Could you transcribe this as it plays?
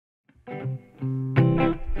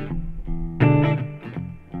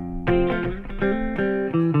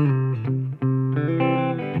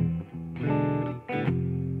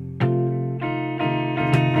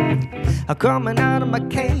I'm coming out of my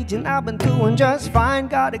cage and I've been doing just fine.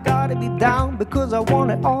 Gotta be down because I want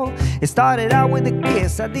it all. It started out with a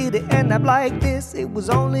kiss, I did it end up like this. It was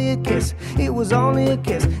only a kiss, it was only a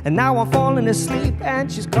kiss. And now I'm falling asleep and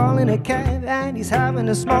she's calling a cab and he's having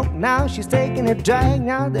a smoke. Now she's taking a drag,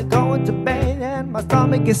 now they're going to bed and my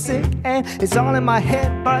stomach is sick and it's all in my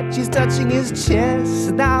head. But she's touching his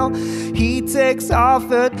chest now. He takes off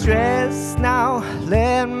her dress now.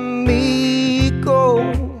 Let me go.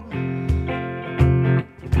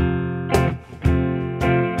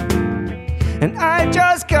 And I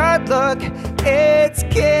just can't look, it's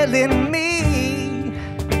killing me,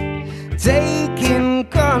 taking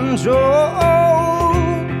control.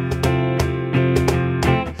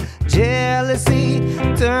 Jealousy,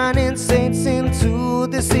 turning saints into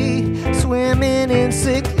the sea, swimming in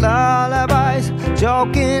sick lullabies,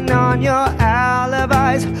 joking on your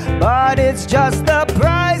alibis. But it's just the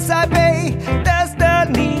price I pay,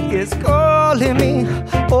 destiny is calling me.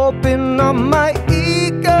 Open up my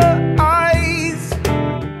eager eyes,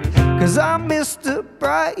 'cause I miss the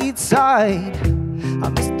bright side. I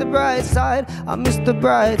miss the bright side, I miss the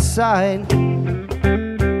bright side.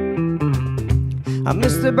 I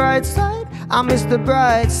miss the bright side, I miss the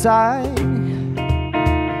bright side.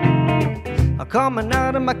 I'm coming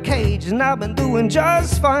out of my cage and I've been doing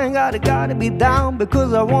just fine. Gotta be down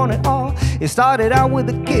because I want it all. It started out with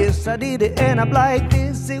a kiss, I did it end up like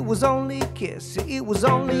this. It was only a kiss, it was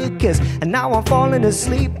only a kiss. And now I'm falling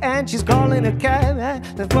asleep and she's calling a cab and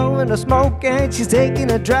they're blowing a smoke and she's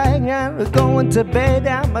taking a drag and we're going to bed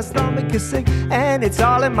and my stomach is sick and it's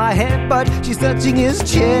all in my head. But she's touching his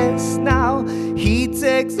chest now. He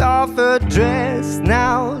takes off her dress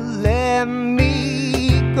now. Let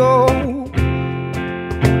me go.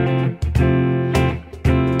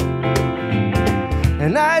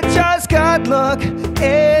 And I just can't look,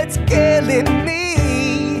 it's killing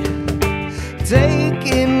me,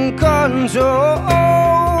 taking control.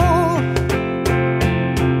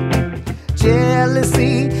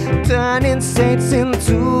 Jealousy, turning saints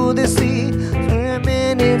into the sea,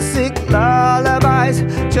 swimming in sick lullabies,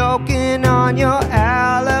 choking on your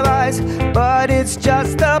alibis. But it's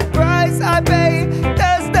just the price I pay,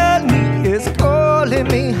 destiny is calling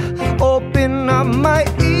me. Open up my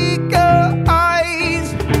eager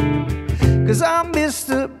eyes, 'cause I miss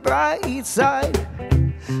the bright side.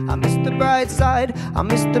 I miss the bright side, I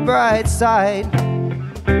miss the bright side.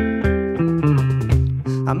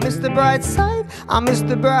 I miss the bright side, I miss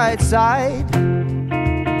the bright side.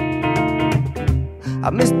 I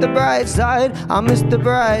miss the bright side, I miss the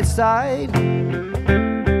bright side.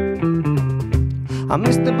 I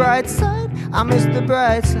miss the bright side, I miss the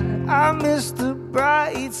bright side. I miss the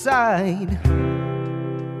bright side.